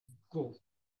Go.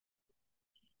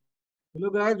 Hello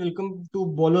guys, welcome to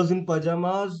Ballers in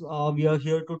Pajamas. We are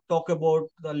here to talk about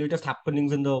the latest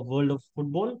happenings in the world of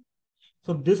football.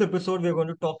 So this episode, we are going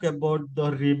to talk about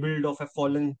the rebuild of a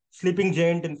fallen sleeping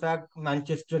giant. In fact,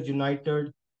 Manchester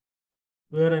United,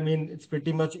 where it's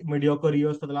pretty much mediocre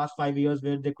years for the last 5 years,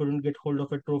 where they couldn't get hold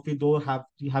of a trophy, though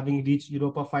having reached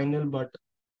Europa final. But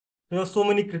there are so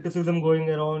many criticism going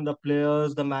around the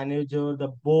players, the manager, the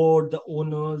board, the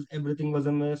owners. Everything was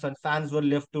a mess, and fans were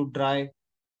left to dry.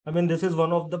 This is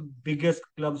one of the biggest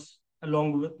clubs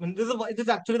along with, this is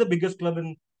actually the biggest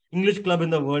English club in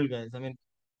the world, guys.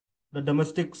 The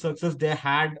domestic success they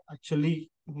had, actually,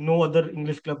 no other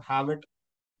English club have it.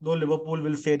 Though Liverpool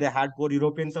will say they had more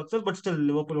European success, but still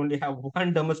Liverpool only have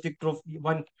one domestic trophy,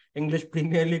 one English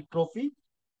Premier League trophy.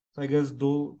 So I guess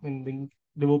the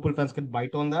Liverpool fans can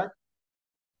bite on that.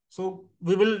 So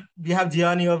we have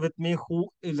Gian here with me, who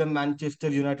is a Manchester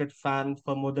United fan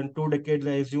for more than 2 decades,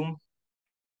 I assume.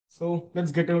 So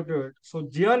let's get into it. So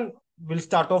Gian, will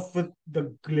start off with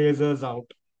the Glazers out.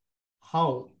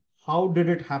 How? How did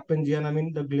it happen,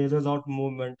 Gian? The Glazers out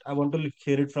movement. I want to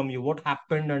hear it from you. What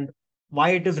happened and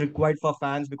why it is required for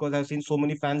fans? Because I've seen so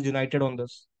many fans united on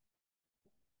this.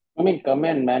 Come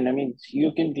in, man.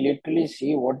 You can literally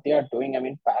see what they are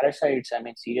doing. Parasites.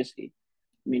 Seriously.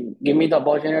 Give me the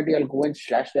opportunity, I'll go and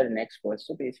slash their necks first.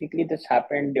 So basically, this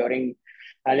happened during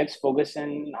Alex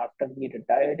Ferguson after he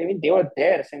retired. They were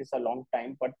there since a long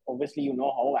time, but obviously, you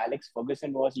know how Alex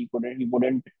Ferguson was.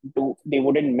 They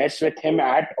wouldn't mess with him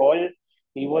at all.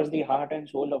 He was the heart and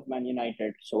soul of Man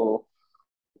United. So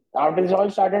after this all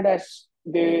started as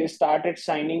they started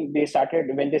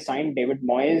when they signed David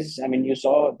Moyes. You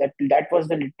saw that was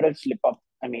the literal slip up.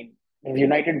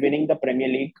 United winning the Premier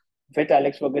League with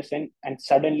Alex Ferguson and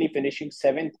suddenly finishing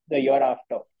seventh the year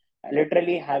after,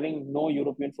 literally having no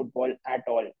European football at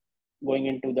all going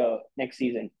into the next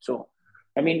season. So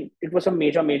it was a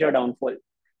major downfall.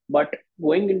 But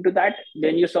going into that,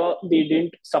 then you saw they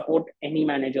didn't support any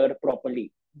manager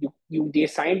properly. They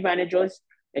signed managers,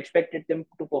 expected them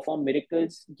to perform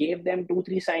miracles, gave them two,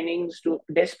 three signings, to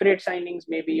desperate signings,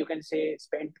 maybe you can say,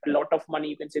 spent a lot of money.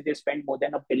 You can say they spent more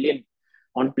than 1 billion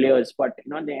on players, but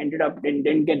they ended up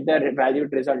didn't get the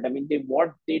valued result.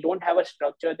 They don't have a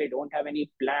structure, they don't have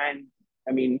any plan.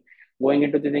 I mean, going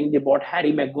into the thing, they bought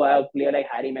Harry Maguire, a player like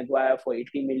Harry Maguire for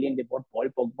 80 million. They bought Paul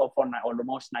Pogba for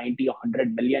almost 90 or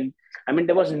 100 million.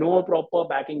 There was no proper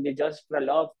backing. They just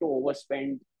love to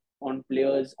overspend on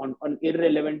players, on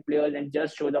irrelevant players, and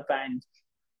just show the fans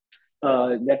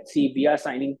that, see, we are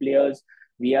signing players,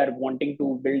 we are wanting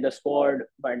to build a squad,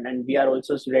 but and we are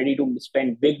also ready to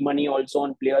spend big money also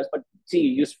on players. But see,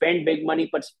 you spend big money,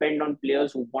 but spend on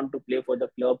players who want to play for the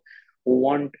club, who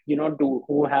want, to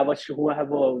who have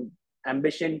a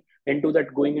ambition into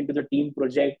that, going into the team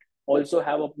project. Also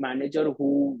have a manager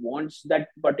who wants that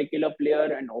particular player,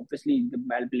 and obviously the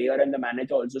player and the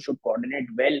manager also should coordinate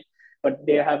well, but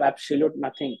they have absolute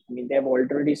nothing. They've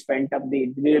already spent up.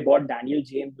 They bought Daniel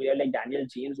James, player like Daniel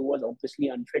James, who was obviously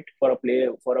unfit for a player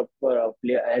for a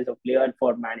player as a player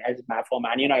for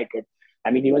Man United.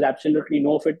 He was absolutely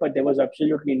no fit, but there was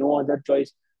absolutely no other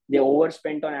choice. They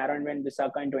overspent on Aaron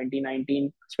Wan-Bissaka in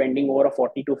 2019, spending over a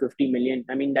 40 to 50 million.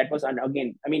 That was,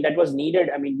 again, that was needed.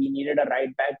 We needed a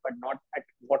right back, but not at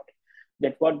what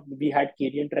we had.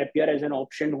 Kieran Trippier as an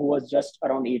option, who was just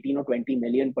around 18 or 20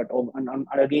 million, but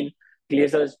again,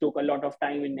 Glazers took a lot of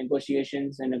time in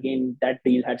negotiations, and again that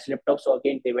deal had slipped off. So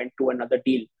again, they went to another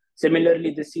deal.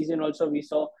 Similarly, this season also we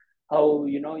saw how,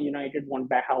 United want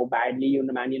back, how badly,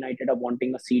 Man United are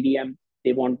wanting a CDM.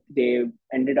 They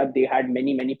ended up, they had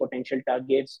many potential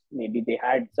targets. Maybe they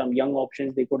had some young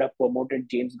options. They could have promoted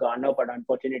James Garner, but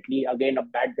unfortunately, again, a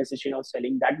bad decision of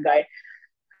selling that guy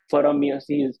for a mere.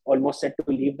 He is almost set to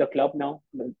leave the club now,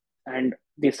 and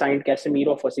they signed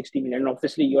Casemiro for 60 million.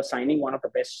 Obviously, you're signing one of the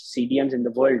best CDMs in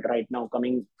the world right now,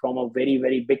 coming from a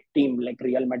very big team like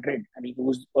Real Madrid.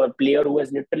 Who's a player who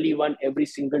has literally won every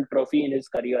single trophy in his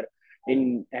career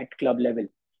in at club level.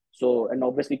 So, and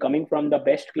obviously coming from the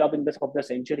best club in this of the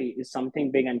century is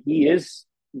something big, and he is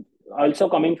also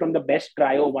coming from the best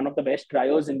trio, one of the best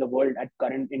trios in the world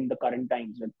in the current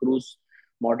times, with Cruz,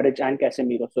 Modric, and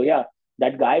Casemiro. So yeah,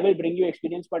 that guy will bring you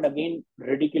experience, but again,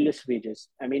 ridiculous wages.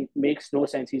 Makes no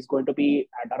sense. He's going to be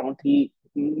at around three,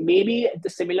 maybe the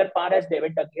similar par as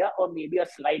David De Gea, or maybe a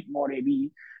slight more. Maybe,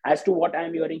 as to what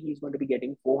I'm hearing, he's going to be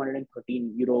getting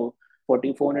 413 euro,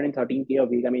 413K a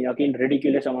week. Again,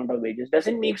 ridiculous amount of wages.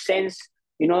 Doesn't make sense,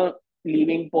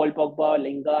 leaving Paul Pogba,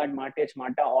 Lingard, Matic,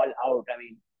 Mata all out.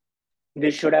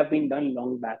 This should have been done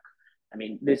long back.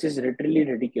 This is literally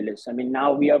ridiculous.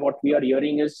 Now what we are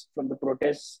hearing is from the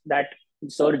protests that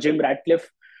Sir Jim Ratcliffe,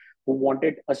 who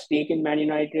wanted a stake in Man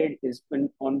United, is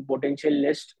on potential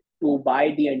list to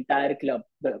buy the entire club.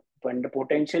 When the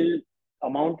potential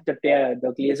amount, the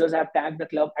Glazers have tagged the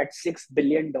club at $6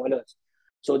 billion.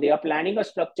 So they are planning a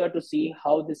structure to see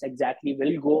how this exactly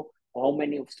will go. How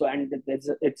many? So and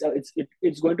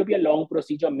it's going to be a long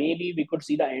procedure. Maybe we could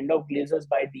see the end of Glazers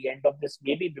by the end of this.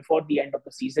 Maybe before the end of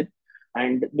the season,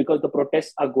 and because the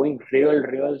protests are going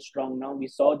real strong now. We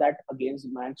saw that against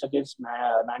Man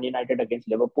United against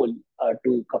Liverpool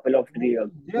two couple of three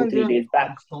Yeah, two three yeah. days back.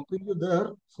 I'm stopping you there.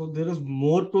 So there is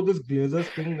more to this Glazers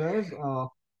thing, guys. I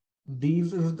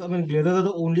mean, Glazers are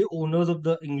the only owners of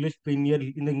the English Premier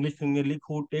League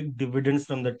who take dividends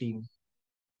from the team.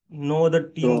 No other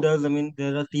team So does. I mean,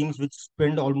 there are teams which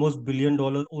spend almost $1 billion,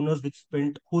 owners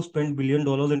who spend $1 billion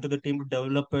into the team to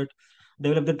develop it,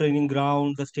 develop the training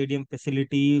ground, the stadium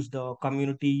facilities, the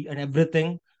community, and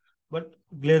everything. But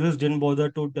Glazers didn't bother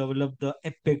to develop the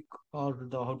epic, or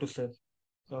the how to say,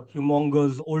 the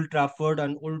humongous Old Trafford,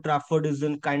 and Old Trafford is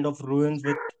in kind of ruins,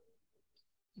 with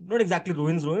not exactly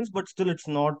ruins, but still it's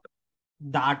not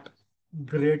that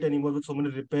great anymore, with so many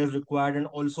repairs required, and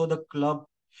also the club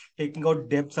taking out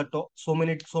debts at all, so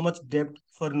much debt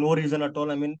for no reason at all.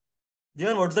 I mean,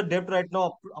 Jian, what's the debt right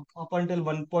now, up until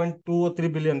 1.2 or 3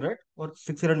 billion, right? Or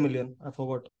 600 million? I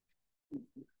forgot.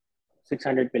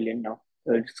 600 billion now.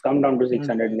 So it's come down to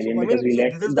 600 600 million. So million I because mean,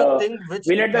 see, this is the thing which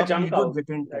we the let the club junk need to out. get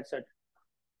into. That's it.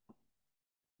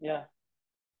 Yeah,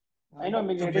 I know. I And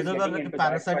mean, so it is Glazers are getting like a into that,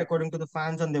 parasite but according to the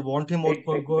fans, and they want him out big,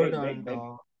 for big, good. big, big, And big,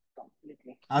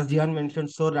 completely. as Jian mentioned,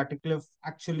 Sir Ratcliffe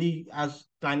actually as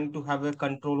planning to have a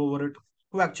control over it,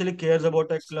 who actually cares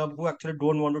about a club, who actually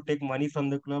don't want to take money from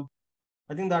the club.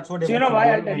 I think that's what So you every know why?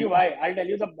 I'll football. tell you why. I'll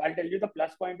tell you the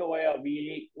plus point over here.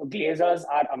 We Glazers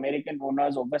are American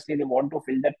owners. Obviously, they want to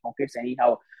fill their pockets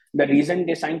anyhow. The reason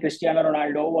they signed Cristiano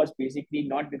Ronaldo was basically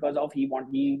not because of he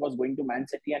was going to Man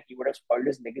City and he would have spoiled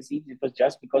his legacy. It was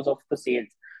just because of the sales.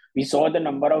 We saw the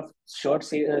number of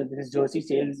his jersey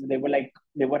sales. They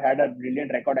were had a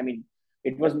brilliant record. I mean,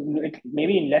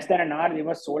 maybe in less than an hour they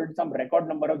were sold. Some record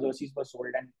number of jerseys were sold,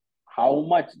 and how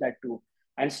much that too.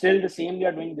 And still the same they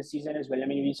are doing this season as well. I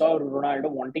mean, we saw Ronaldo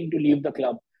wanting to leave the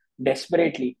club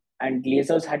desperately, and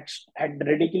Glazers had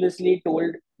ridiculously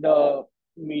told the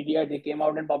media. They came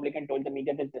out in public and told the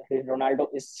media that Ronaldo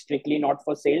is strictly not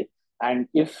for sale, and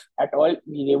if at all,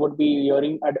 they would be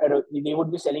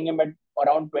selling him at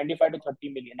around 25 to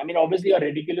 30 million. I mean, obviously a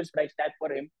ridiculous price tag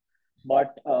for him,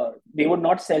 but they would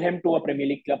not sell him to a Premier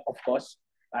League club, of course.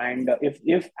 And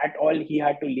if at all he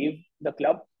had to leave the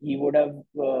club, he would have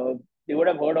they would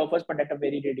have heard offers, but at a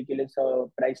very ridiculous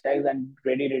price tags and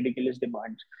very ridiculous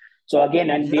demands. So again,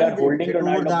 and they Jan, are we'll holding get over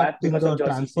Ronaldo that back in because of the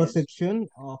jersey transfer sales. section.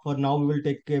 For now, we will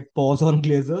take a pause on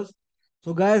Glazers.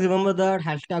 So, guys, remember that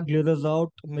hashtag Glazers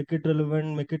out. Make it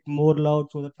relevant, make it more loud,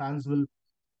 so the fans will.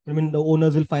 I mean, the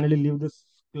owners will finally leave this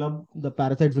club. The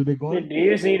parasites will be gone. So It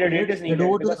let's is get needed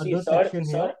over to the because see, other section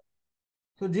here. sir,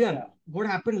 So, Jian, yeah. what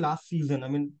happened last season? I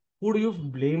mean, who do you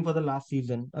blame for the last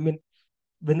season? I mean,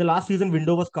 when the last season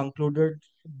window was concluded,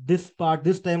 this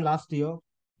time last year,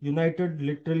 United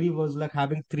literally was like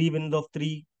having 3 wins of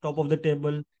three, top of the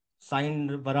table, signed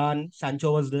Varane,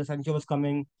 Sancho was there, Sancho was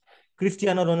coming,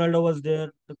 Cristiano Ronaldo was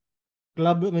there. The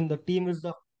club, I mean, the team is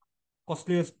the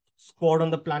costliest squad on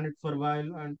the planet for a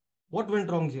while. And what went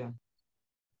wrong here?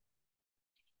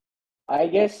 I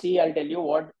guess, see, I'll tell you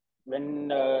what,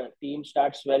 when team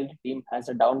starts well, the team has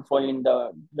a downfall in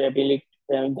the ability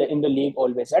in the league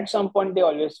always. At some point, they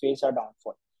always face a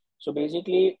downfall. So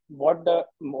basically, what the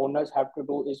owners have to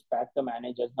do is back the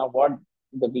managers. Now, what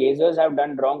the Glazers have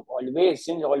done wrong always,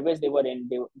 since always they were in,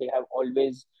 they have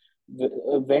always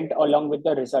went along with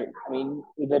the result. I mean,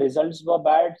 the results were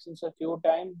bad since a few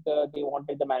times. They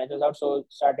wanted the managers out, so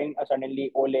starting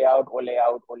suddenly Ole out, Ole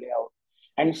out, Ole out.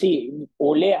 And see,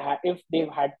 if they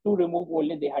had to remove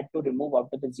Ole, they had to remove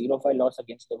after the 0-5 loss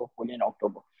against Liverpool in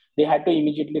October. They had to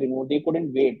immediately remove. They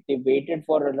couldn't wait. They waited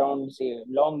for around, say,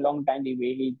 long time. They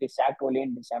waited. They sacked Ole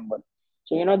in December.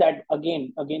 So you know that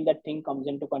again that thing comes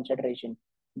into consideration.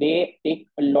 They take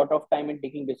a lot of time in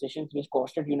taking decisions, which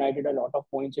costed United a lot of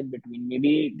points in between.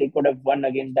 Maybe they could have won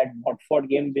against that Watford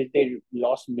game, which they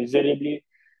lost miserably,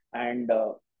 and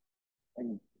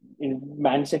and in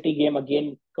Man City game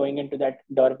again, going into that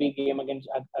derby game against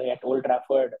at Old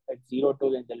Trafford at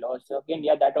 0-2 in the loss. So again,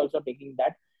 yeah, that also taking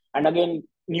that. And again,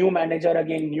 new manager,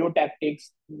 again, new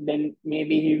tactics. Then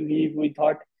maybe we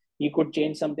thought he could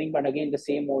change something, but again, the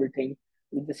same old thing.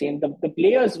 The same, the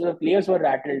players were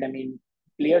rattled. I mean,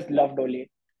 players loved Ole.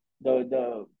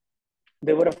 The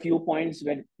there were a few points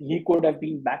when he could have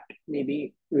been backed.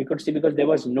 Maybe we could see because there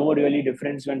was no really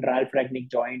difference when Ralph Ragnick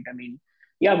joined. I mean,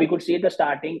 yeah, we could see the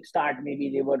starting start.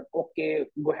 Maybe they were okay,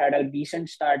 had a decent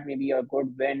start, maybe a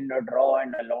good win, a draw,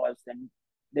 and a loss.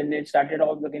 Then they started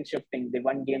off again shifting. They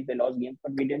won games, they lost games,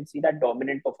 but we didn't see that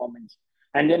dominant performance.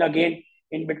 And then again,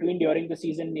 in between during the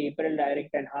season, in April,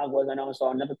 Eric Ten Hag was announced,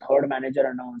 or another third manager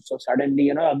announced. So suddenly,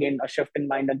 again a shift in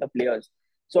mind of the players.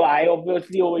 So I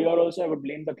obviously over here also I would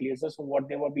blame the Glazers for what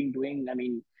they were being doing. I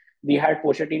mean, we had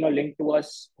Pochettino linked to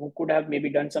us, who could have maybe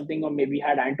done something, or maybe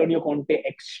had Antonio Conte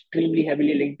extremely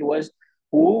heavily linked to us,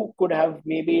 who could have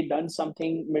maybe done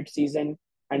something mid-season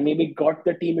and maybe got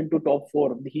the team into top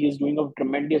four. He is doing a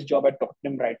tremendous job at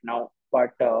Tottenham right now,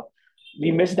 but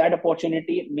we missed that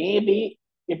opportunity. Maybe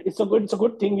it's a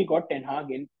good thing we got Ten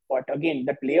Hag in. But again,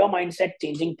 the player mindset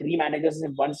changing three managers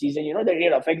in one season, that really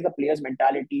affects the players'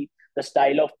 mentality, the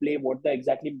style of play, what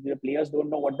the players don't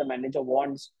know what the manager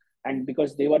wants, and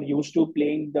because they were used to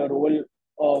playing the role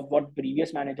of what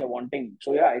previous manager wanting.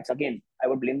 So yeah, it's again I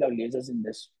would blame the Glazers in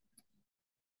this.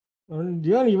 And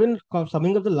yeah, even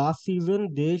summing up the last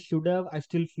season, they should have, I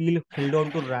still feel, held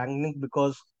on to Rangnick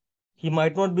because he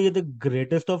might not be the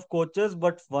greatest of coaches,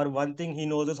 but for one thing, he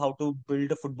knows is how to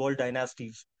build a football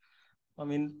dynasties. I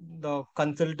mean, the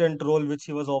consultant role which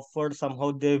he was offered,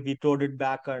 somehow they vetoed it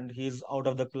back and he's out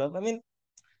of the club. I mean,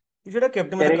 you should have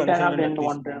kept him as a Eric Ten Hag consultant at didn't least,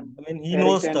 want man. him. I mean, he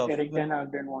knows stuff. Eric I Ten mean,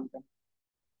 Hag didn't want him.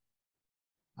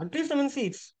 at least, I mean,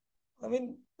 see, I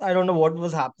mean, I don't know what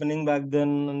was happening back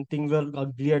then, and things were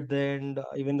ugly at the end.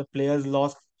 Even the players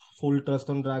lost full trust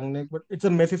on Rangnick, but it's a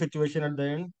messy situation at the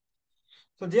end.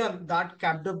 So, yeah, that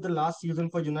capped up the last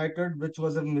season for United, which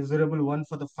was a miserable one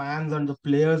for the fans and the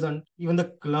players and even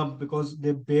the club because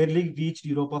they barely reached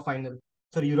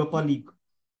Europa League.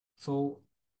 So,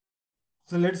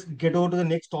 so let's get over to the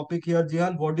next topic here,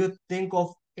 Jihan. What do you think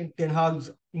of Ten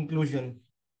Hag's inclusion?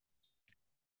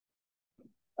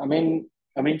 I mean,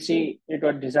 see, it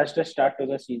was a disaster start to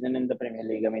the season in the Premier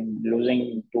League. I mean,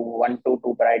 losing to 1-2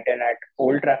 to Brighton at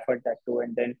Old Trafford, that too,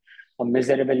 and then a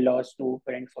miserable loss to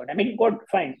Brentford. I mean, good,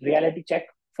 fine. Reality check,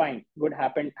 fine. Good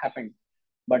happened.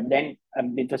 But then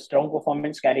with the strong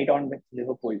performance carried on with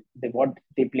Liverpool,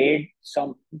 they played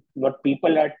some what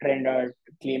people are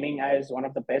claiming as one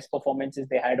of the best performances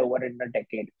they had over in a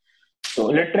decade. So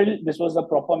literally, this was a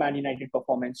proper Man United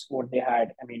performance, what they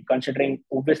had. I mean, considering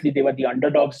obviously they were the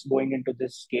underdogs going into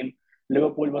this game.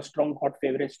 Liverpool were strong hot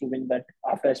favorites to win that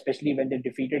after, especially when they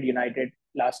defeated United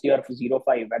last year for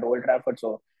 0-5 at Old Trafford.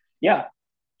 So yeah,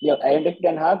 yeah, Erik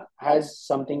Ten Hag has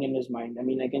something in his mind. I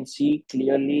mean, I can see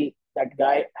clearly that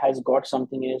guy has got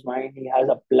something in his mind. He has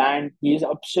a plan. He is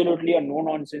absolutely a no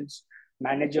nonsense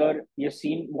manager. You've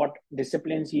seen what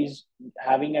disciplines he's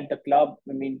having at the club.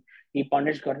 I mean, he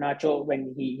punished Garnacho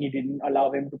when he didn't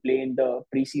allow him to play in the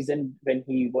preseason when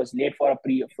he was late for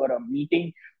a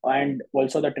meeting and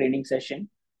also the training session.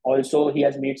 Also, he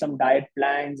has made some diet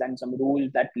plans and some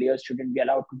rules that players shouldn't be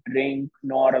allowed to drink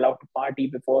nor allowed to party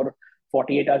before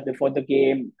 48 hours before the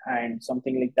game and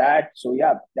something like that. So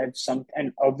yeah, that's some,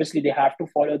 and obviously they have to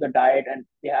follow the diet and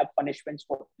they have punishments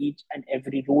for each and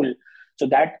every rule. So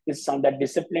that is some that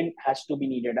discipline has to be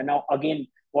needed. And now again,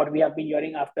 what we have been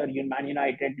hearing after Man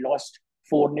United lost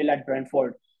 4-0 at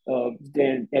Brentford,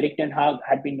 Eric Ten Hag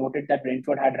had been noted that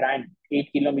Brentford had ran 8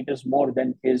 kilometers more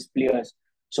than his players.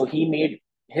 So he made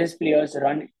his players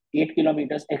run 8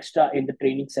 kilometers extra in the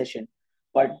training session,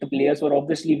 but the players were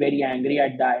obviously very angry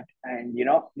at that, and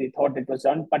they thought it was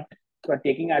done. But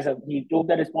taking as a he took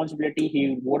the responsibility,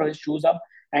 he wore his shoes up,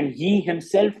 and he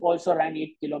himself also ran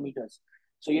 8 kilometers.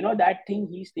 So that thing,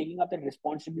 he's taking up the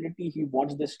responsibility. He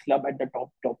wants this club at the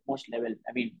topmost level.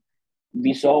 I mean,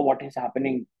 we saw what is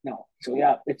happening now. So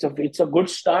yeah, it's a good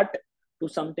start to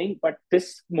something, but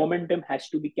this momentum has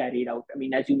to be carried out. I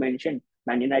mean, as you mentioned,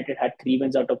 Man United had 3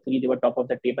 wins out of 3. They were top of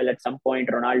the table at some point.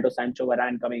 Ronaldo, Sancho,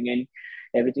 Varane coming in,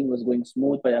 everything was going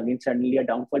smooth, but again suddenly a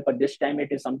downfall. But this time it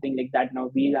is something like that. Now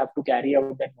we have to carry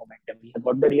out that momentum. We have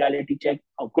got the reality check.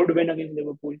 A good win against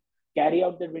Liverpool. Carry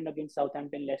out the win against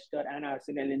Southampton, Leicester, and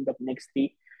Arsenal in the next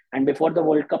three. And before the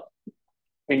World Cup,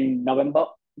 in November,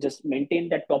 just maintain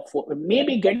that top four,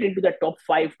 maybe get into the top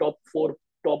five, top four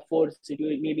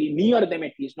situation, maybe near them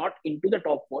at least, not into the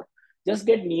top four. Just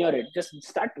get near it. Just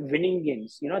start winning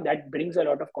games. That brings a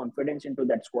lot of confidence into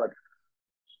that squad.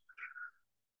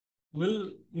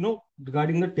 Well,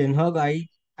 regarding the Ten Hag, I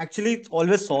actually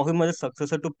always saw him as a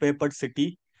successor to Pep at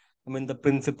City. I mean, the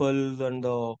principles and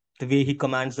the way he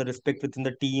commands the respect within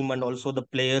the team, and also the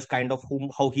players, kind of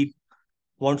whom how he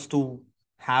wants to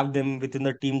have them within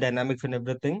the team dynamics and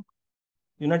everything.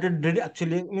 United did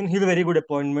actually. I mean, he's a very good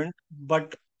appointment,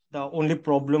 but The only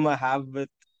problem I have with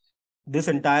this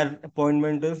entire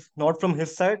appointment is not from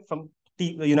his side, from the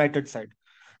United side.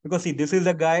 Because see, this is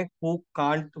a guy who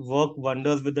can't work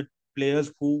wonders with the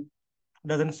players who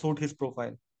doesn't suit his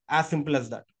profile. As simple as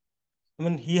that. I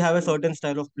mean, he have a certain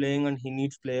style of playing and he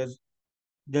needs players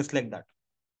just like that.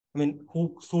 I mean,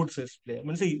 who suits his play? I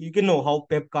mean, see, you can know how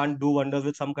Pep can't do wonders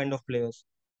with some kind of players.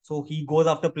 So he goes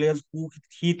after players who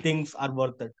he thinks are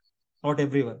worth it, not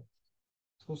everyone.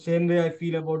 So same way I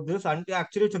feel about this, and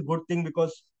actually it's a good thing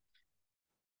because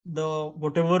the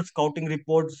whatever scouting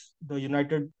reports the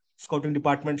United scouting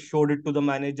department showed it to the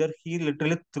manager, he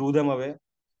literally threw them away.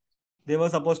 They were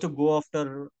supposed to go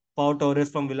after Pau Torres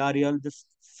from Villarreal this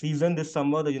season, this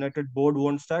summer. The United board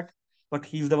wants that, but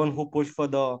he's the one who pushed for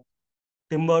the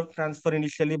Timber transfer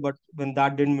initially. But when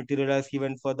that didn't materialize, he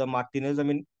went for the Martinez. I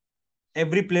mean,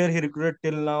 every player he recruited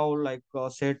till now, like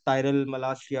said Tyrell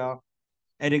Malacia,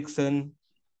 Ericsson,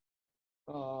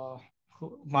 uh,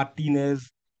 Martinez,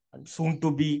 and soon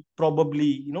to be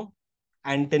probably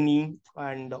Anthony,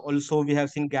 and also we have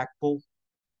seen Gakpo.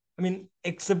 I mean,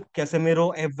 except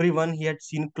Casemiro, everyone he had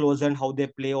seen close and how they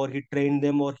play, or he trained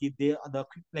them, or he they other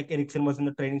like Ericsson was in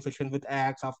the training session with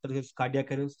Ajax after his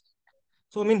cardiac arrest.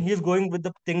 So I mean, he's going with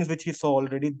the things which he saw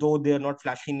already, though they are not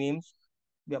flashy names.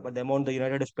 Yeah, but the amount the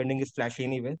United is spending is flashy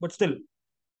anyway. But still,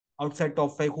 outside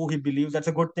top five, who he believes that's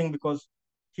a good thing because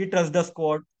he trusts the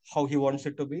squad how he wants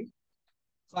it to be.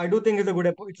 So I do think it's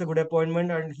a good appointment,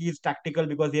 and he's tactical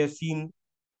because he has seen.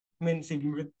 I mean, see,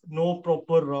 with no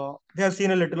proper, they have seen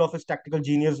a little of his tactical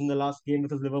genius in the last game with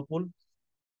his Liverpool.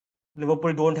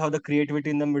 Liverpool don't have the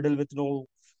creativity in the middle with no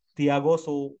Thiago,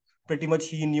 so pretty much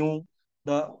he knew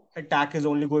the attack is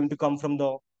only going to come from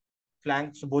the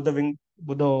flanks, both the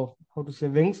how to say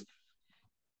wings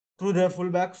through their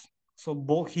fullbacks.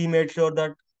 So he made sure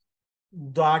that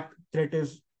that threat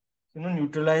is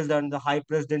neutralized, and the high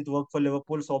press didn't work for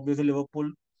Liverpool. So obviously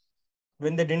Liverpool,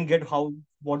 when they didn't get how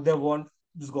what they want,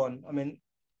 is gone. I mean,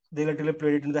 they literally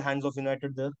played it in the hands of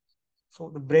United there.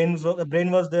 So the brain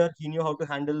was there. He knew how to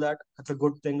handle that. That's a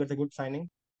good thing. That's a good signing.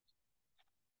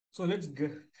 So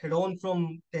head on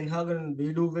from Ten Hag, and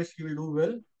we do wish he will do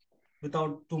well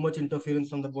without too much interference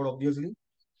from the board, obviously.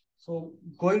 So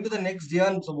going to the next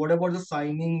year, so what about the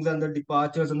signings and the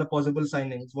departures and the possible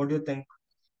signings? What do you think?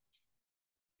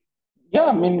 Yeah,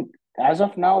 I mean, as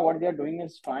of now, what they're doing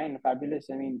is fine, fabulous.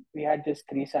 I mean, we had just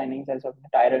three signings as of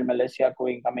Tyrell Malaysia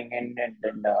coming in, and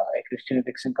then Christian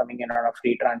Eriksen coming in on a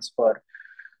free transfer.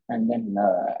 And then,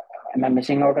 am I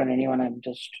missing out on anyone? I'm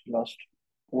just lost.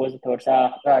 Who was the third?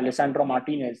 Alessandro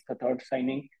Martinez, the third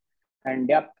signing. And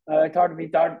yeah, we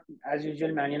thought as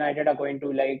usual, Man United are going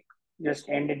to like just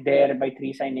end it there by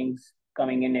three signings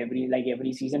coming in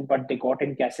every season. But they got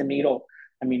in Casemiro.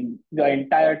 I mean, the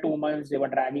entire 2 months they were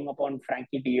dragging upon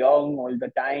Frankie De Jong all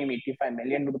the time, 85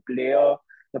 million to the player.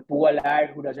 The poor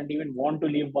lad who doesn't even want to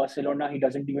leave Barcelona, he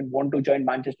doesn't even want to join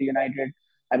Manchester United.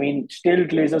 I mean, still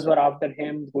Glazers were after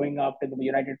him, going after the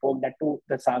United folk. That too,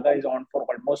 the saga is on for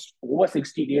almost over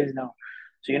 60 days now.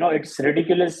 So, it's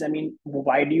ridiculous. I mean,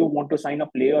 why do you want to sign a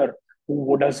player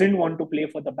who doesn't want to play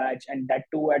for the badge, and that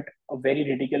too at a very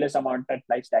ridiculous amount at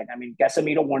price tag? I mean,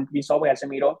 we saw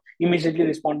Casemiro immediately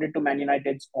responded to Man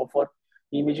United's offer.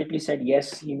 He immediately said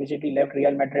yes. He immediately left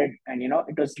Real Madrid, and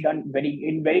it was done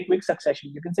in very quick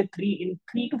succession. You can say 3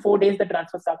 to 4 days the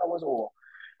transfer saga was over.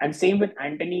 And same with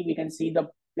Anthony, we can see the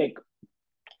like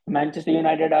Manchester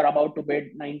United are about to bid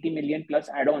 90 million plus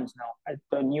add-ons now. As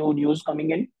the new news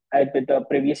coming in, with the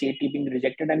previous 80 being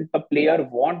rejected, and the player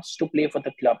wants to play for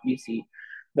the club. We see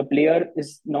the player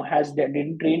is no has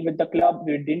didn't train with the club,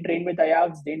 didn't train with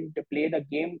Ajax, didn't play the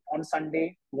game on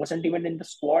Sunday, wasn't even in the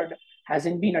squad,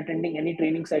 hasn't been attending any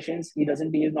training sessions. He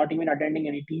is not even attending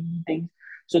any team things.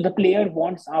 So the player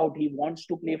wants out. He wants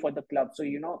to play for the club. So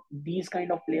these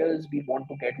kind of players we want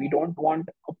to get. We don't want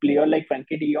a player like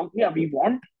Frankie De Jong. Yeah, we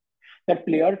want that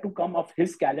player to come of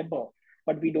his caliber.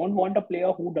 But we don't want a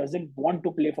player who doesn't want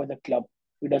to play for the club,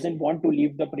 who doesn't want to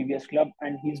leave the previous club,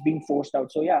 and he's being forced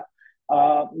out. So yeah,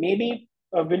 maybe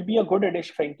will be a good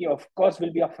addition. Frankie, of course,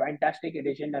 will be a fantastic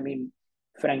addition. I mean,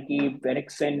 Frankie,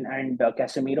 Eriksen, and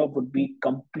Casemiro would be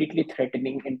completely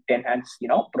threatening in Ten Hag's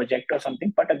project or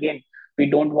something. But again, we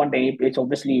don't want any place.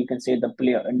 Obviously, you can say the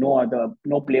player,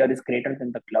 no player is greater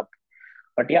than the club.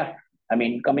 But yeah, I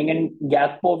mean, coming in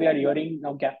Gakpo, we are hearing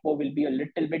now Gakpo will be a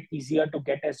little bit easier to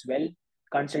get as well,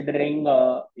 considering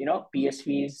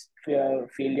PSV's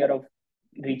failure of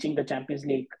reaching the Champions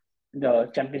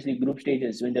League group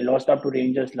stages when they lost out to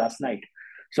Rangers last night.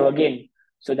 So again,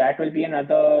 so that will be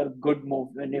another good move.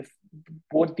 And if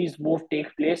both these moves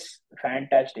take place,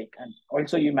 fantastic. And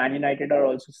also, you Man United are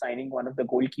also signing one of the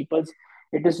goalkeepers.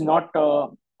 It is not.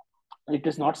 It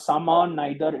is not Sama,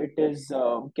 neither it is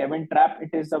Kevin Trapp.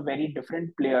 It is a very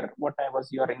different player. What I was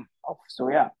hearing of. So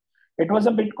yeah, it was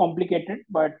a bit complicated,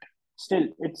 but still,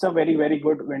 it's a very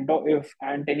good window if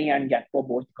Anthony and Gakpo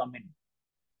both come in.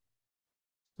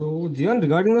 So, Jian,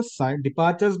 regarding the side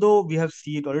departures, though, we have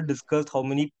seen already discussed how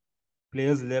many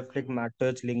players left, like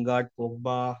Matic, Lingard,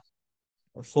 Pogba,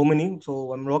 so many.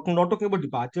 So, not talking about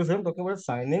departures, I'm talking about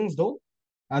signings, though.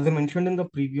 As I mentioned in the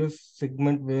previous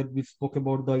segment where we spoke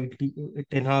about the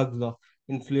Ten Hag's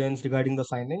influence regarding the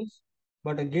signings.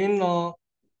 But again,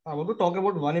 I want to talk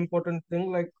about one important thing.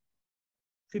 Like,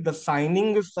 see, the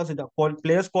signing is such the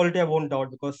players' quality. I won't doubt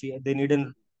because see, they need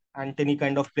an Anthony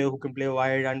kind of player who can play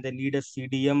wide, and they need a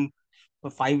CDM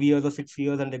for 5 years or 6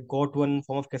 years, and they got one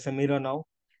form of Casemiro now.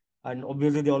 And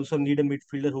obviously, they also need a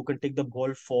midfielder who can take the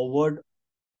ball forward.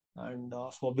 And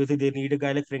so obviously, they need a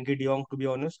guy like Frankie De Jong, to be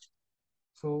honest.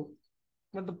 So,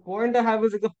 but the point I have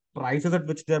is like the prices at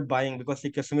which they're buying because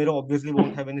see, Casemiro obviously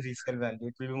won't have any resale value.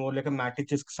 It will be more like a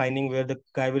Matic signing where the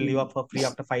guy will leave up for free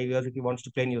after 5 years if he wants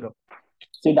to play in Europe.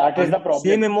 See, that is the And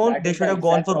same problem. amount That they is should the have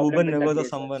gone exact for problem Ruben with the Neves or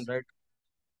someone, Glazers. right?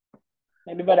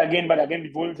 Maybe, but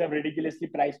again, Wolves have ridiculously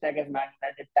price tag as Man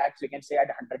United tax. We can say at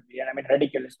 100 million. I mean,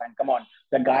 ridiculous, man. Come on,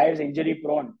 the guy is injury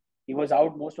prone. He was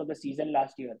out most of the season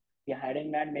last year. He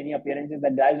hadn't had many appearances.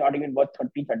 The guy is not even worth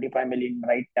 30-35 million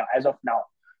right now, as of now.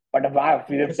 But wow,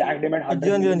 we Okay, have tagged so him at 100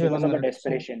 Jian, Jian, million Jian, because 1 of the minute. So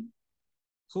desperation.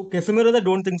 Casemiro, I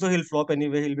don't think so. He'll flop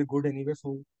anyway. He'll be good anyway.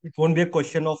 So it won't be a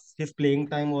question of his playing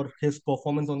time or his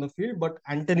performance on the field. But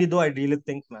Anthony, though, I really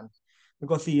think, man,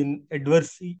 because see, in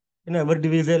Edwards, in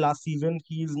Eredivisie last season,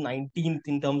 he is 19th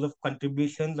in terms of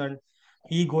contributions, and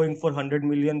he going for 100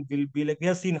 million will be like we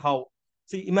have seen how.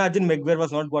 See, imagine Maguire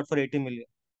was not got for 80 million.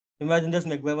 Imagine just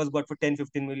Maguire was got for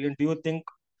 10-15 million. Do you think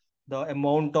the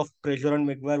amount of pressure on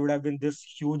Maguire would have been this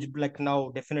huge? Like now,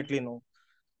 definitely no.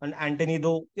 And Anthony,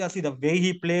 though, yeah, see the way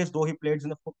he plays, though he plays in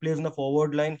the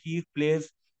forward line, he plays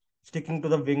sticking to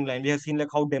the wing line. We have seen like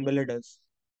how Dembele does,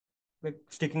 like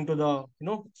sticking to the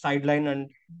sideline and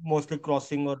mostly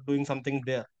crossing or doing something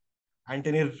there.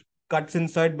 Anthony cuts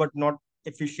inside, but not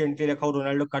efficiently, like how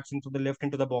Ronaldo cuts into the left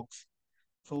into the box.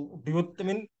 So do you? I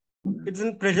mean, it's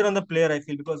in pressure on the player. I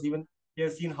feel because even we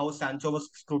have seen how Sancho was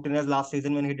scrutinized last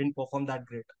season when he didn't perform that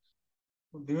great.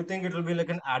 Do you think it will be like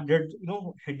an added,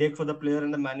 headache for the player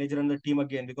and the manager and the team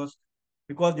again? Because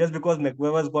just because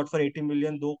Maguire was got for 80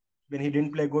 million, though when he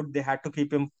didn't play good, they had to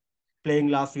keep him playing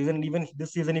last season. And even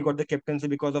this season, he got the captaincy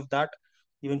because of that.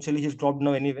 Eventually, he's dropped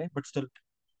now anyway. But still,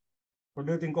 what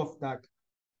do you think of that?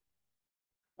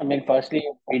 I mean, firstly,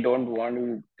 we don't want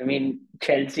to. I mean,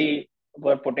 Chelsea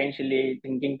were potentially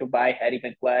thinking to buy Harry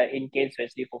Maguire in case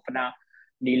Wesley Fofana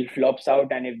deal flops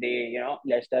out, and if they,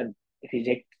 Leicester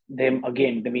reject them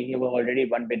again. I mean, he was already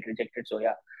one bit rejected, so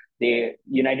yeah, they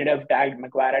United have tagged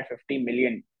Maguire at 50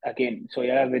 million again. So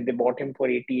yeah, they bought him for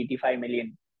 80-85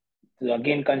 million. So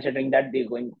again, considering that they're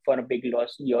going for a big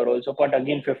loss, you're also got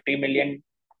again 50 million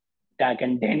tag,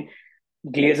 and then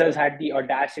Glazers had the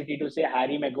audacity to say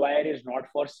Harry Maguire is not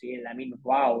for sale. I mean,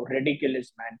 wow,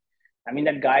 ridiculous, man. I mean,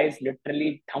 that guy is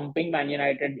literally thumping Man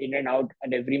United in and out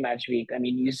at every match week. I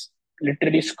mean, he's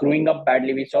literally screwing up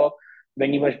badly. We saw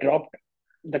when he was dropped,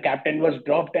 the captain was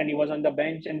dropped and he was on the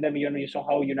bench, and then you saw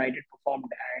how United performed.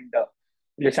 And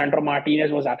Lisandro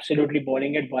Martinez was absolutely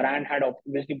bowling it. Varane had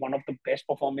obviously one of the best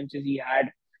performances he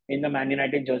had in the Man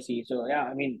United jersey. So yeah,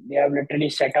 I mean, they have literally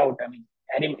set out. I mean,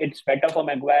 and it's better for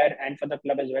Maguire and for the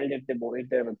club as well if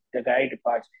the guy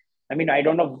departs. I mean, I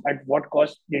don't know at what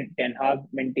cost did Ten Hag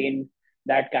maintain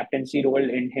that captaincy role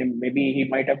in him. Maybe he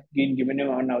might have been given him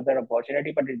another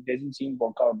opportunity, but it doesn't seem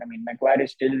work out. I mean, Maguire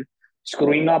is still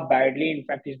screwing up badly. In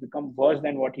fact, he's become worse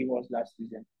than what he was last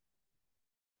season.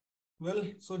 Well,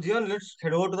 so Jian, let's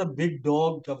head over to the big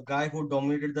dog, the guy who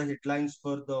dominated the headlines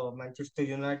for the Manchester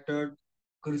United,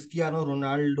 Cristiano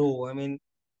Ronaldo. I mean,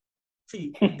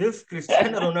 see, this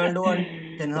Cristiano Ronaldo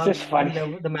and Ten This Hag is will funny.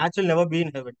 never, the match will never be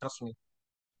in heaven, trust me.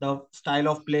 The style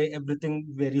of play, everything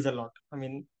varies a lot. I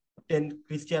mean,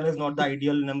 Cristiano is not the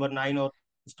ideal number nine or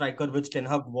striker which Ten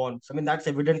Hag wants. I mean, that's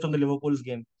evident from the Liverpool's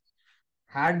game.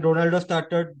 Had Ronaldo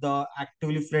started, the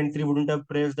actively front three wouldn't have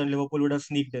pressed, and Liverpool would have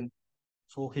sneaked in.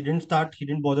 So he didn't start. He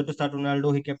didn't bother to start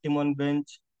Ronaldo. He kept him on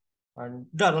bench. And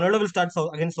yeah, Ronaldo will start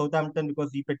against Southampton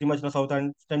because he pretty much know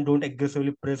Southampton don't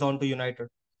aggressively press on to United.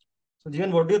 So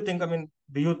Jian, what do you think? I mean,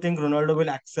 do you think Ronaldo will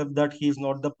accept that he is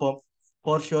not the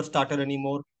for sure starter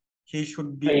anymore? He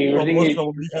should be, Usually, most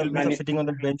probably, he'll be Man, sitting on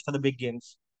the bench for the big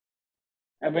games.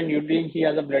 I mean, you think he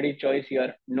has a bloody choice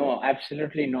here? No,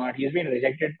 absolutely not. He's been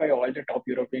rejected by all the top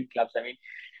European clubs. I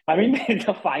mean,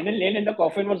 the final nail in the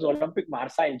coffin was Olympic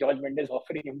Marseille. George Mendes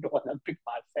offering him to Olympic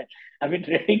Marseille. I mean,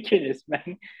 ridiculous,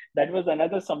 man. That was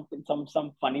another some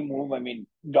funny move. I mean,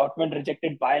 Dortmund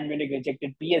rejected, Bayern Munich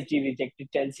rejected, PSG rejected,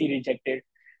 Chelsea rejected.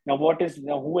 Now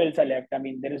who else are left? I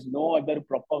mean, there is no other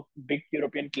proper big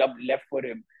European club left for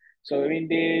him. So I mean,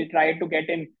 they tried to get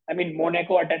him. I mean,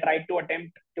 Monaco tried to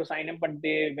attempt to sign him, but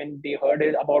when they heard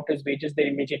about his wages, they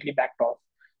immediately backed off.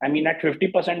 I mean, at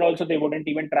 50% also, they wouldn't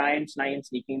even try and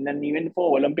sneak in. And even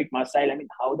for Olympic Marseille, I mean,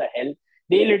 how the hell?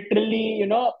 They literally,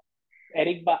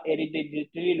 they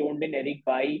literally loaned in Eric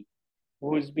Bailly,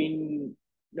 who's been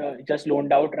just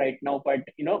loaned out right now, but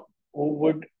who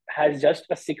would has just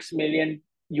a 6 million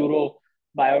euro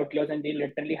buyout clause, and they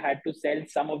literally had to sell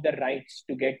some of the rights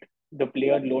to get the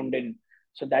player loaned in.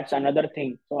 So that's another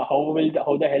thing. So how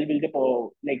the hell will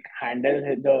they like handle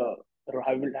the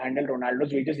how will handle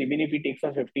Ronaldo's wages even if he takes a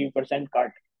 50%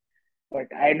 cut? But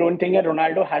I don't think that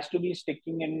Ronaldo has to be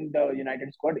sticking in the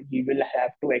United squad. He will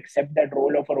have to accept that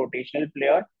role of a rotational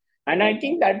player. And I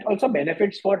think that also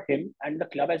benefits for him and the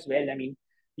club as well. I mean,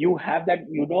 you have that,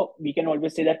 we can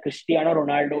always say that Cristiano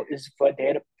Ronaldo is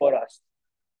there for us.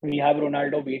 We have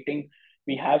Ronaldo waiting.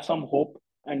 We have some hope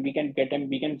and we can get him.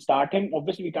 We can start him.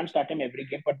 Obviously, we can't start him every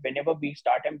game, but whenever we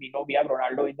start him, we know we have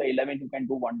Ronaldo in the 11 who can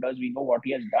do wonders. We know what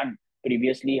he has done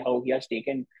previously, how he has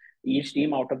taken each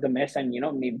team out of the mess and,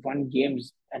 maybe won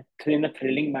games in a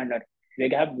thrilling manner.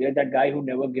 We're that guy who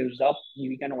never gives up.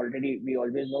 We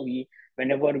always know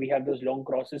whenever we have those long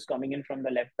crosses coming in from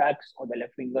the left backs or the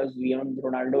left wingers, we run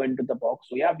Ronaldo into the box.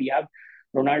 So yeah, we have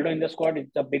Ronaldo in the squad.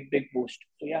 It's a big, big boost.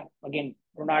 So yeah, again,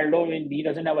 Ronaldo, he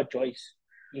doesn't have a choice.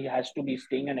 He has to be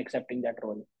staying and accepting that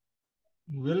role.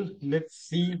 Well, let's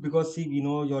see, because see,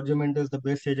 Jorge Mendes is the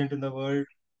best agent in the world.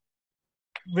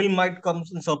 Will might come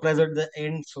and surprise at the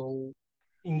end. So,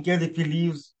 in case if he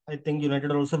leaves, I think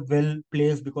United are also well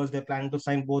placed because they're planning to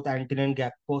sign both Antony and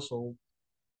Gakpo. So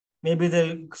maybe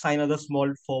they'll sign other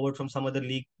small forward from some other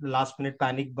league. Last minute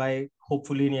panic by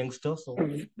hopefully in youngster. So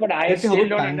But let's see how it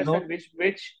pans out.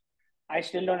 I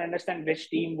still don't understand which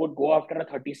team would go after a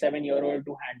 37-year-old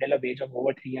to handle a wage of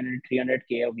over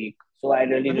 300k a week. So I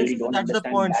really, I mean, really see, don't that's the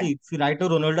understand point. that. See, right now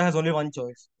Ronaldo has only one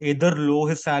choice: either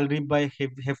lower his salary by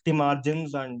hefty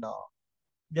margins and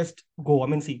just go. I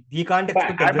mean, see, he can't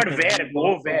expect But everything. where? He's not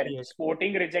Go where? 28.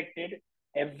 Sporting rejected.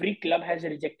 Every club has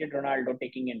rejected Ronaldo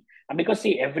taking in. And because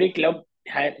see, every club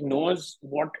knows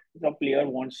what the player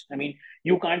wants. I mean,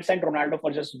 you can't send Ronaldo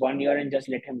for just 1 year and just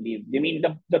let him leave. I mean,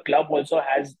 the club also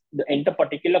has the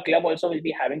particular club also will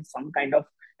be having some kind of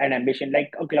an ambition.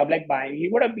 Like a club like Bayern, he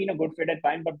would have been a good fit at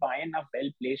Bayern, but Bayern are well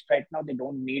placed right now. They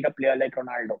don't need a player like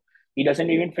Ronaldo. He doesn't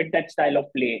even fit that style of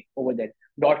play over there.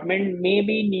 Dortmund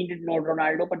maybe needed no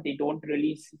Ronaldo, but they don't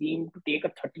really seem to take a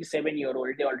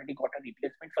 37-year-old. They already got a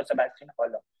replacement for Sebastian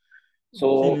Haller. See,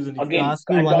 So listen, if you again, ask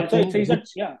me and one also thing, it's a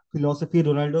which yeah. philosophy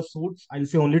Ronaldo suits, I'll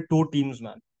say only two teams,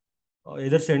 man.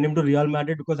 Either send him to Real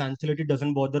Madrid because Ancelotti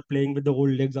doesn't bother playing with the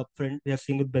old legs up front. We have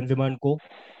seen with Benzema and Co.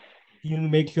 He'll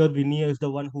make sure Vinny is the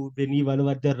one who Vinny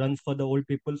Valverde runs for the old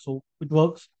people, so it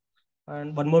works.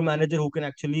 And one more manager who can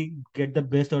actually get the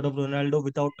best out of Ronaldo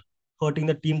without hurting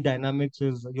the team dynamics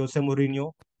is Jose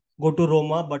Mourinho. Go to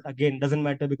Roma, but again, doesn't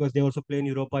matter because they also play in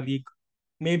Europa League.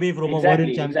 Maybe if Roma were in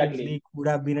Exactly, Champions exactly. League, would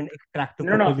have been an attractive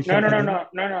No, no, no, proposition no, for no, them.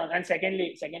 no, no, no. And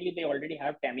secondly, they already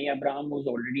have Tammy Abraham, who's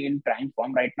already in prime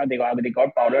form right now. They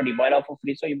got Paulo Dybala for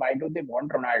free. So why do they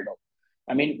want Ronaldo?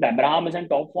 I mean, Abraham is in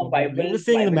top form. Why Probably. I'm will just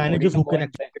saying why the will managers Mourinho who go can and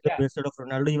actually bench? get the Yeah, best out of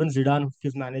Ronaldo. Even Zidane, who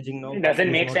is managing now, it but doesn't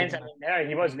he's make not in sense. the I man. mean, yeah,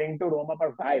 he was linked to Roma,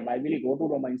 but why? Why will he go to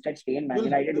Roma instead? Stay in Man Well,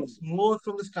 United let's only. move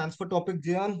from this transfer topic,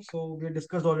 Jian. So we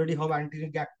discussed already how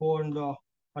Anthony Gakpo and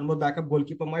one more backup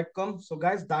goalkeeper might come. So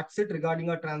guys, that's it regarding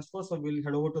our transfer. So we'll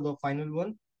head over to the final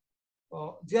one.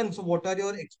 Jian, so what are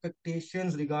your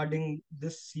expectations regarding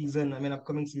this season? I mean,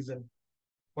 upcoming season.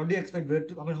 What do you expect?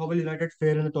 I mean, how will United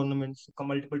fare in the tournaments?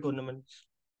 Multiple tournaments.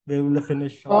 Where will they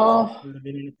finish? Uh, Will they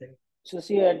win anything? So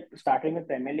see, starting with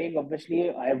Premier League,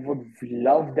 obviously, I would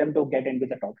love them to get into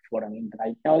the top four. I mean,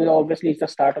 right now, obviously, it's the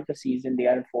start of the season. They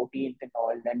are 14th and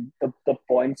all. Then the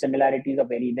point similarities are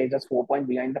they're just 4 points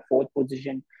behind the fourth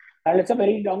position. And it's a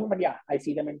very long, but yeah, I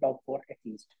see them in top four at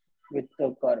least with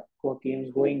the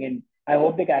games going in. I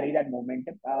hope they carry that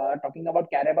momentum. Talking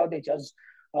about Carabao, they just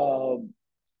uh,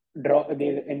 draw.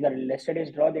 They in the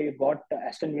yesterday's draw they got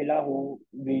Aston Villa, who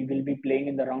we will be playing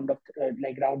in the round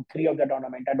 3 of the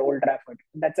tournament at Old Trafford.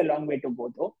 That's a long way to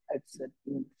go though. It's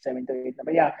seventh or eighth.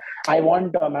 But yeah, I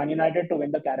want Man United to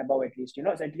win the Carabao at least.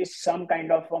 So at least some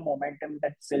kind of a momentum,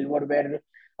 that silverware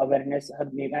awareness,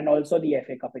 and also the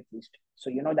FA Cup at least.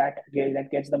 So that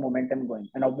gets the momentum going.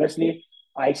 And obviously,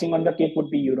 icing on the cake would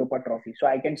be Europa Trophy. So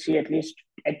I can see at least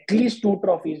two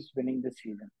trophies winning this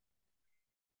season.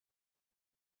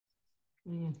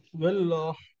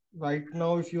 Well, right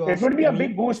now, if you It ask would be a me,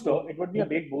 big boost, though. It would be a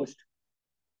big boost.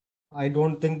 I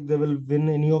don't think they will win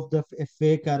any of the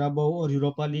FA, Carabao, or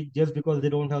Europa League just because they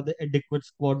don't have the adequate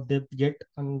squad depth yet.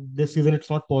 And this season,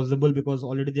 it's not possible because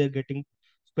already they are getting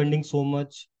spending so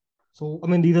much. So, I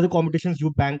mean, these are the competitions you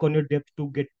bank on your depth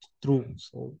to get through.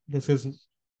 So,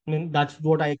 I mean, that's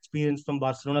what I experienced from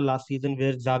Barcelona last season,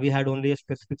 where Xavi had only a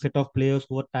specific set of players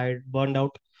who were tired, burned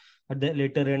out at the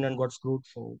later end and got screwed.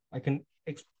 So, I can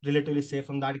relatively say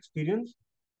from that experience.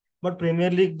 But Premier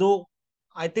League, though,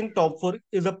 I think top four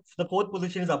is up. The fourth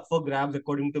position is up for grabs,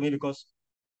 according to me, because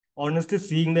honestly,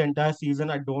 seeing the entire season,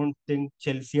 I don't think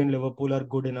Chelsea and Liverpool are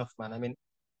good enough, man. I mean,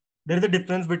 there is a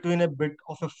difference between a bit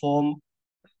of a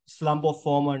slump of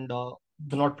form, and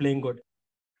they're not playing good.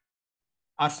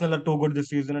 Arsenal are too good this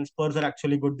season, and Spurs are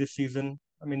actually good this season.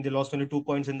 I mean, they lost only 2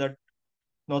 points in that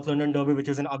North London derby, which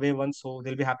is an away one, so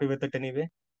they'll be happy with it anyway.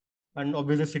 And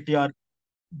obviously, City are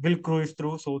will cruise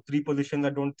through, so three positions, I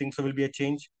don't think so will be a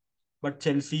change. But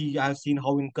Chelsea, I have seen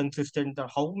how inconsistent or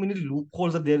how many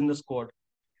loopholes are there in the squad.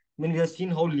 I mean, we have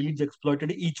seen how Leeds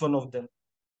exploited each one of them.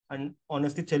 And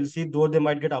honestly, Chelsea, though they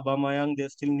might get Aubameyang, they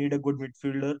still need a good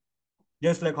midfielder,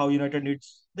 just like how United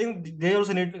needs. They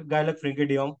also need a guy like Frenkie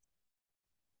De Jong.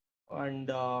 And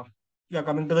yeah,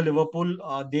 coming to the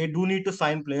Liverpool, they do need to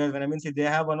sign players. When I mean, see, they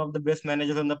have one of the best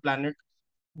managers on the planet,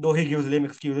 though he gives lame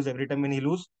excuses every time when he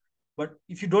lose. But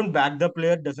if you don't back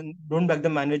the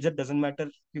manager, doesn't matter.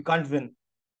 You can't win.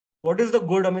 What is the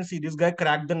good? I mean, see, this guy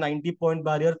cracked the 90-point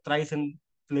barrier thrice in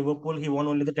Liverpool. He won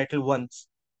only the title once.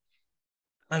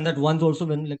 And that once also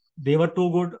when like they were too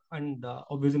good, and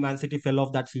obviously Man City fell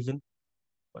off that season.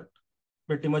 But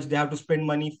pretty much they have to spend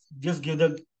money, just give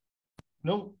the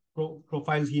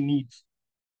profiles he needs.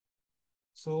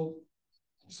 So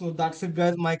that's it,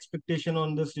 guys. My expectation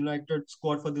on this United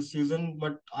squad for this season.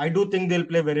 But I do think they'll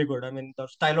play very good. I mean, the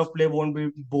style of play won't be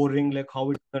boring like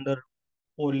how it's under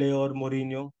Ole or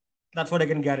Mourinho. That's what I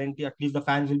can guarantee. At least the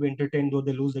fans will be entertained though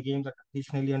they lose the games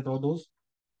occasionally and draw those.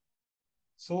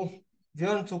 So,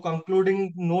 yeah, so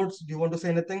concluding notes, do you want to say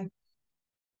anything?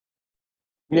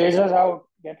 Blazers out,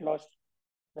 get lost.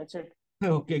 That's it.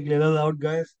 Okay, Glazers out,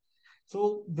 guys.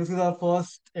 So, this is our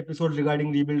first episode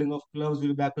regarding rebuilding of clubs. We'll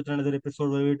be back with another episode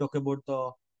where we talk about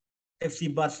the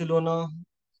FC Barcelona.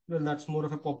 Well, that's more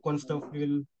of a popcorn stuff. We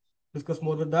will discuss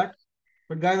more with that.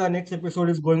 But, guys, our next episode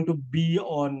is going to be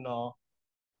on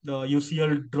the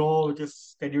UCL draw, which is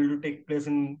scheduled to take place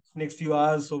in next few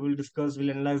hours. So we'll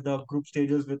analyze the group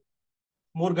stages with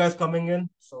more guys coming in.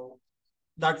 So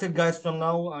that's it, guys, from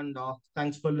now. And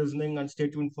thanks for listening and stay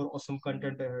tuned for awesome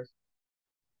content ahead.